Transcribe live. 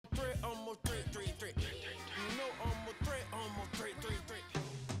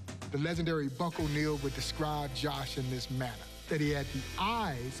The legendary Buck O'Neil would describe Josh in this manner, that he had the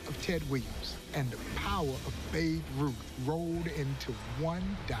eyes of Ted Williams and the power of Babe Ruth rolled into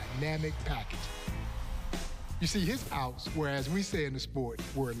one dynamic package. You see, his outs, whereas we say in the sport,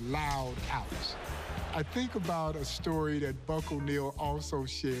 were loud outs. I think about a story that Buck O'Neil also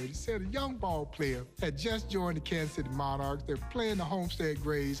shared. He said a young ball player had just joined the Kansas City Monarchs. They're playing the Homestead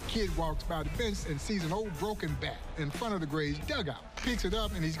Grays. Kid walks by the bench and sees an old broken bat in front of the Grays dugout. Picks it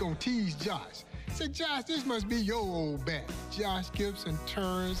up and he's gonna tease Josh. He said, Josh, this must be your old bat. Josh Gibson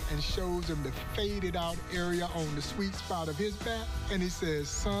turns and shows him the faded out area on the sweet spot of his bat. And he says,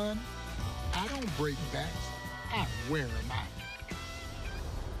 son, I don't break bats, I wear them out.